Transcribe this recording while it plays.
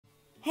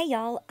Hey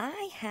y'all,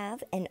 I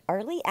have an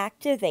early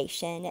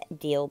activation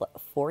deal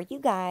for you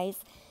guys,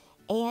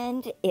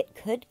 and it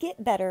could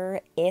get better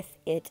if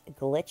it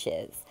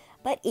glitches.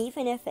 But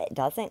even if it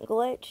doesn't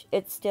glitch,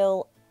 it's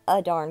still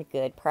a darn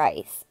good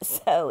price.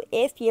 So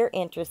if you're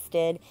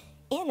interested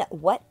in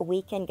what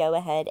we can go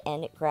ahead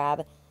and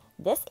grab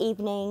this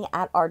evening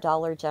at our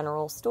Dollar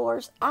General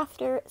stores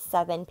after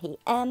 7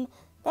 p.m.,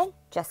 then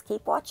just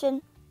keep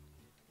watching.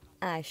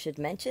 I should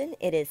mention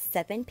it is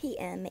 7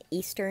 p.m.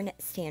 Eastern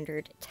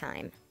Standard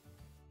Time.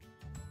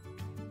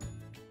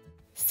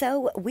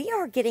 So we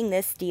are getting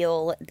this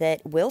deal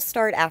that will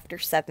start after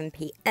 7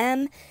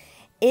 p.m.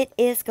 It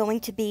is going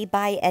to be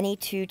buy any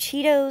two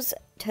Cheetos,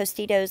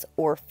 Tostitos,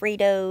 or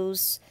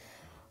Fritos,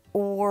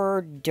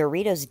 or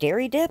Doritos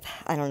Dairy Dip.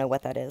 I don't know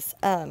what that is.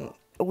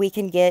 We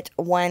can get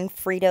one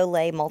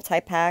Frito-Lay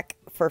multi-pack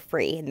for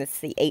free, and this is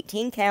the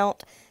 18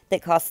 count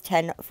that costs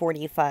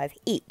 $10.45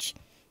 each.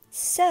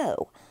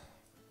 So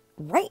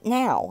right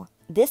now,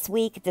 this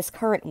week, this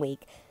current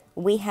week,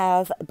 we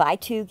have buy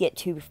two, get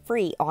two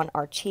free on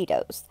our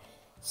Cheetos.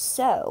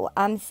 So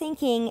I'm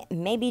thinking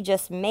maybe,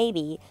 just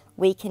maybe,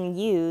 we can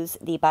use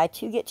the buy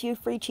two, get two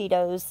free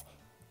Cheetos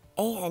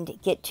and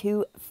get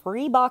two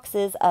free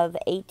boxes of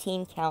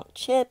 18 count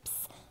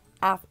chips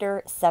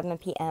after 7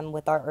 p.m.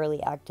 with our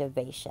early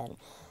activation.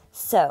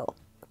 So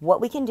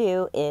what we can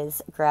do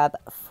is grab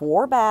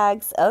 4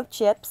 bags of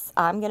chips.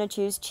 I'm going to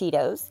choose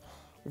Cheetos.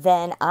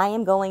 Then I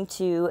am going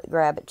to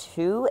grab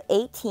 2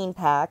 18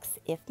 packs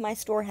if my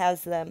store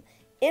has them.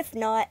 If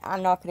not,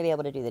 I'm not going to be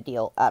able to do the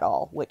deal at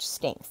all, which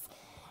stinks.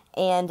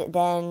 And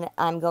then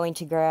I'm going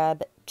to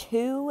grab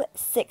 2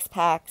 6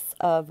 packs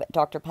of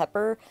Dr.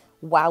 Pepper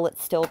while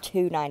it's still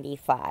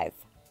 $2.95.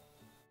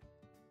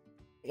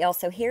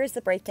 Also, here's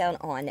the breakdown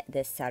on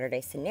this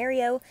Saturday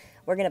scenario.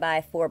 We're going to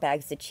buy 4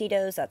 bags of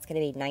Cheetos. That's going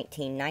to be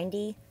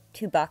 $19.90.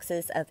 2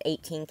 boxes of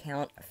 18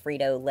 count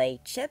Frito-Lay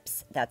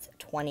chips. That's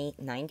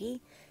 $20.90.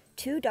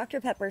 2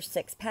 Dr. Pepper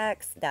 6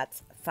 packs.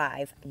 That's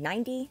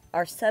 $5.90.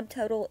 Our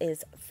subtotal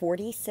is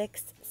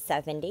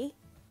 $46.70.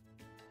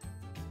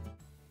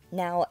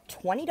 Now,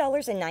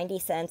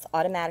 $20.90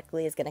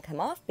 automatically is going to come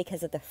off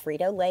because of the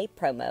Frito-Lay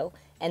promo,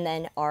 and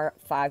then our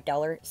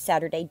 $5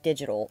 Saturday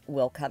digital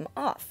will come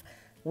off.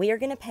 We are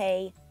going to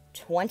pay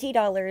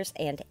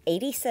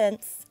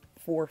 $20.80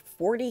 for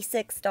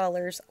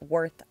 $46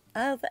 worth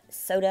of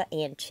soda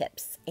and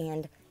chips,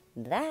 and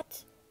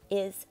that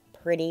is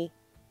pretty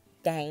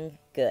dang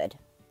good.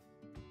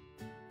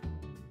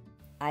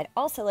 I'd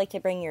also like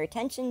to bring your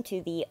attention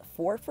to the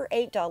 4 for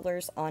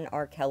 $8 on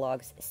our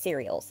Kellogg's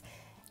cereals.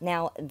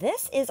 Now,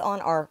 this is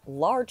on our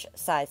large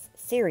size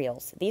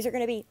cereals. These are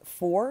going to be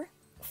 4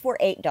 for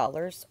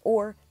 $8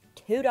 or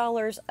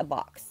 $2 a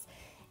box.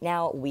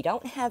 Now, we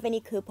don't have any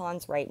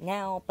coupons right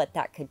now, but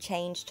that could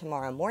change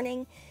tomorrow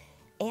morning.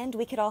 And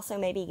we could also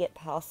maybe get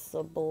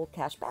possible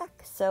cash back.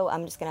 So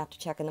I'm just going to have to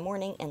check in the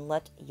morning and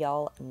let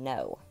y'all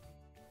know.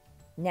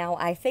 Now,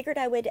 I figured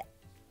I would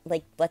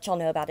let y'all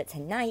know about it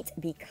tonight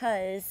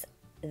because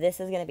this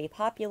is going to be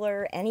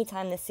popular.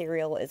 Anytime the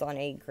cereal is on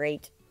a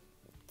great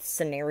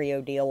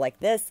scenario deal like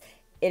this,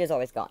 it is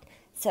always gone.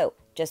 So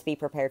just be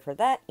prepared for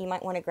that. You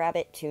might want to grab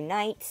it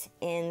tonight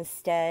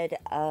instead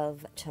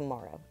of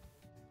tomorrow.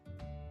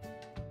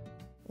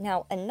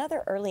 Now,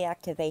 another early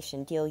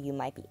activation deal you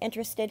might be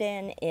interested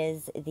in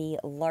is the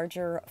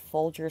larger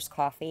Folgers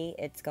coffee.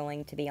 It's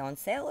going to be on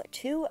sale at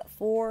 2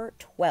 for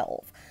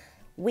 $12.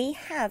 We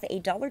have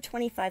a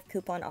 $1.25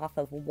 coupon off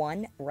of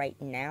 1 right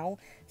now.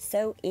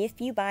 So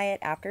if you buy it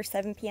after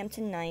 7 p.m.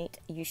 tonight,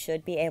 you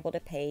should be able to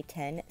pay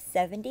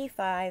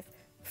 $10.75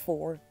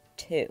 for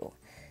 2.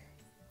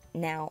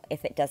 Now,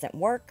 if it doesn't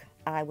work,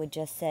 I would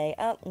just say,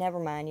 oh, never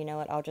mind, you know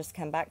what, I'll just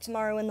come back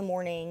tomorrow in the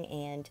morning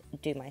and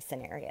do my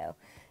scenario.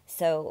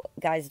 So,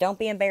 guys, don't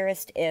be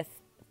embarrassed if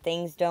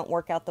things don't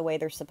work out the way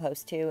they're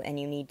supposed to and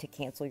you need to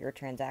cancel your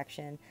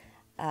transaction.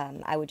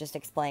 I would just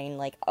explain,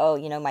 like, oh,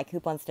 you know, my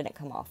coupons didn't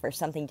come off or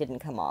something didn't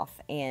come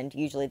off. And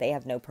usually they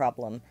have no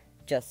problem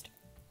just,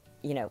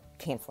 you know,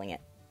 canceling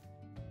it.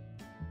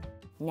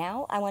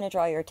 Now I want to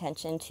draw your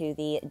attention to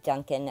the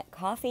Dunkin'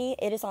 coffee.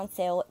 It is on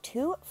sale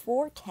 2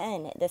 for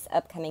 $10 this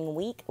upcoming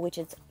week, which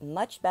is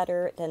much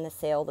better than the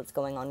sale that's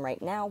going on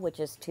right now, which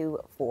is 2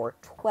 for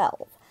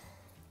 $12.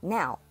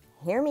 Now,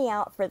 hear me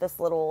out for this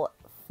little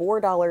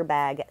 $4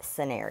 bag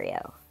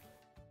scenario.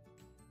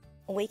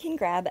 We can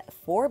grab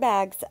 4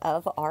 bags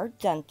of our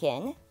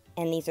Dunkin',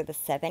 and these are the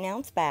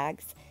 7-ounce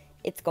bags.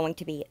 It's going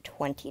to be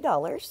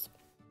 $20.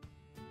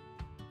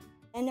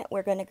 And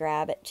we're going to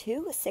grab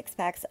 2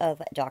 6-packs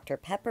of Dr.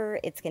 Pepper.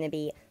 It's going to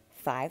be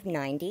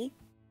 $5.90.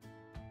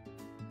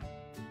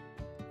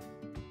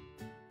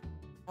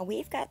 Now,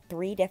 we've got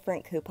 3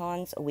 different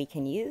coupons we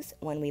can use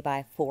when we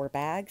buy 4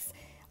 bags.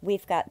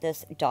 We've got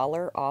this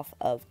 $1 off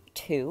of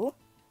 2.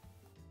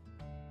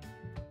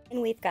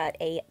 And we've got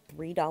a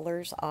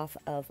 $3 off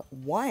of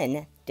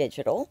 1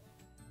 digital.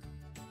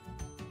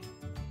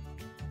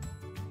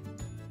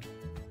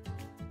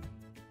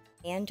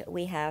 And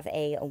we have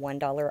a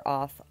 $1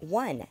 off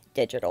 1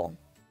 digital.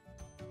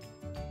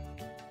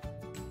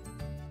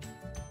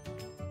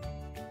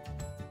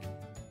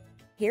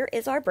 Here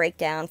is our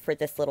breakdown for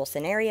this little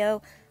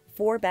scenario.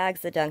 4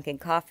 bags of Dunkin'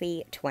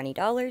 coffee,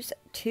 $20.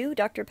 2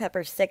 Dr.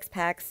 Pepper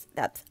 6-packs,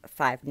 that's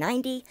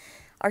 $5.90.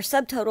 Our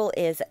subtotal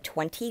is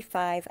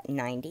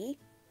 $25.90.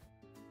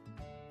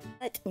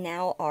 But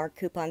now our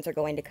coupons are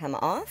going to come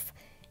off,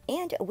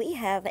 and we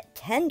have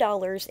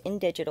 $10 in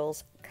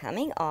digitals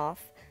coming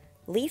off,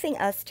 leaving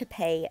us to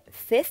pay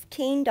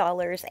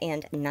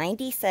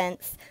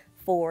 $15.90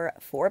 for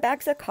 4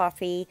 bags of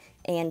coffee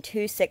and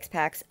 2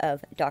 6-packs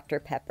of Dr.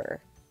 Pepper.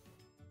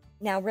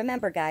 Now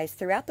remember guys,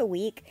 throughout the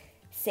week,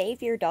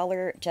 save your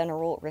Dollar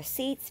General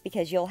receipts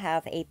because you'll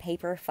have a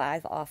paper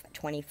 5 off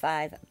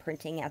 25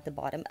 printing at the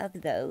bottom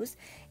of those.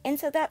 And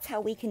so that's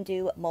how we can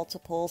do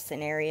multiple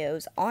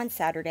scenarios on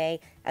Saturday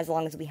as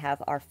long as we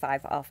have our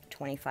 5 off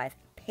 25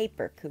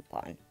 paper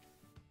coupon.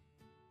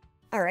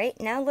 Alright,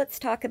 now let's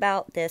talk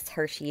about this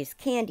Hershey's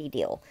candy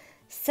deal.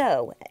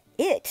 So,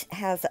 it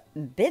has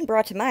been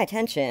brought to my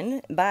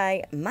attention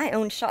by my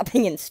own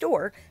shopping in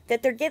store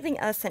that they're giving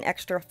us an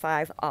extra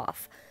 5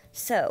 off.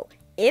 So,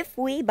 if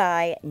we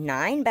buy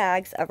 9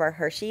 bags of our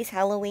Hershey's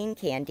Halloween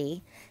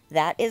candy,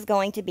 that is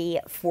going to be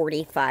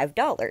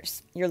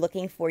 $45. You're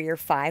looking for your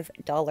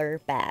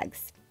 $5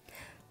 bags.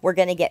 We're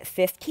going to get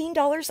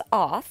 $15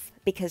 off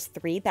because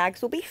 3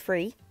 bags will be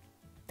free.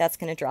 That's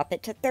going to drop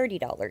it to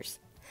 $30.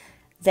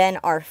 Then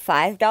our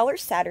 $5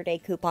 Saturday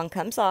coupon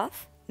comes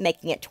off,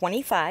 making it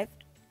 $25.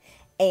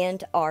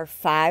 And our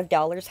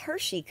 $5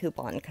 Hershey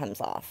coupon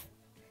comes off,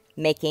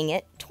 making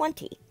it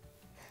 $20.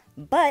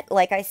 But,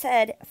 like I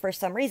said, for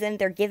some reason,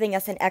 they're giving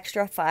us an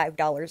extra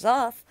 $5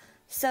 off,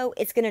 so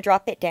it's going to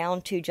drop it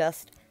down to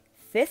just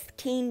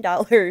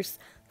 $15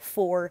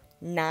 for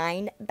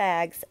 9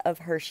 bags of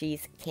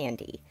Hershey's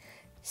candy.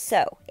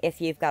 So,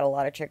 if you've got a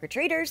lot of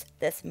trick-or-treaters,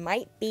 this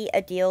might be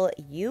a deal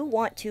you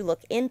want to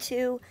look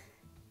into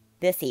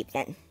this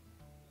evening.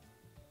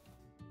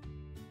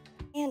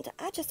 And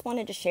I just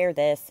wanted to share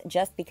this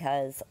just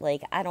because,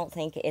 like, I don't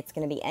think it's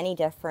going to be any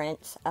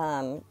different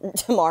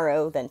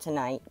tomorrow than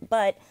tonight.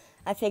 But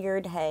I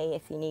figured, hey,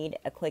 if you need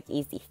a quick,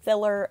 easy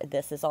filler,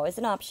 this is always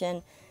an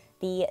option.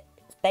 The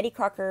Betty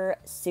Crocker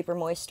Super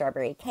Moist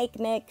Strawberry Cake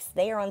Mix,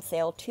 they are on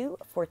sale 2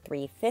 for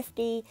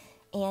 $3.50.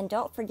 And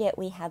don't forget,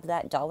 we have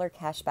that $1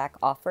 cashback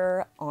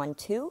offer on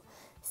 2.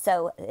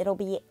 So it'll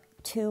be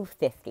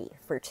 $2.50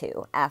 for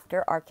 2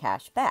 after our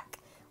cash back,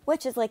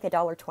 which is like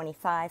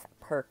 $1.25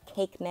 per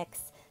cake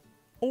mix.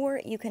 Or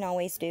you can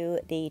always do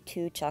the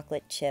 2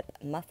 chocolate chip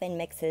muffin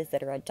mixes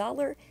that are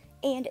 $1,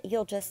 and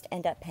you'll just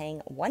end up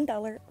paying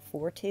 $1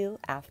 for 2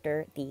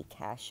 after the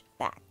cash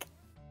back.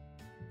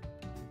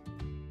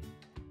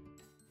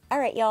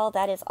 Alright y'all,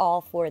 that is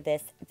all for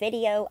this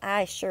video.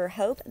 I sure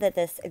hope that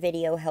this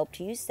video helped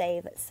you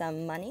save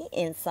some money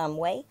in some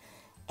way.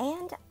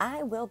 And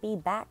I will be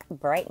back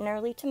bright and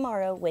early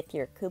tomorrow with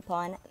your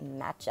coupon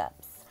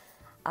matchups.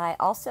 I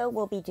also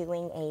will be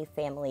doing a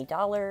Family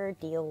Dollar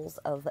Deals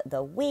of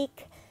the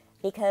Week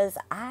because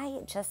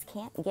I just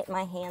can't get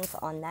my hands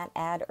on that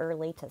ad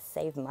early to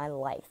save my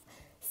life.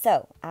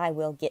 So I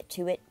will get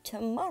to it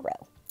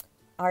tomorrow.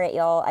 Alright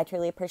y'all, I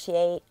truly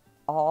appreciate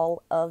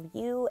all of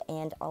you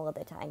and all of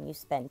the time you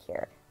spend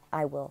here.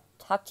 I will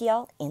talk to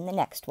y'all in the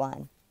next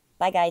one.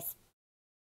 Bye guys.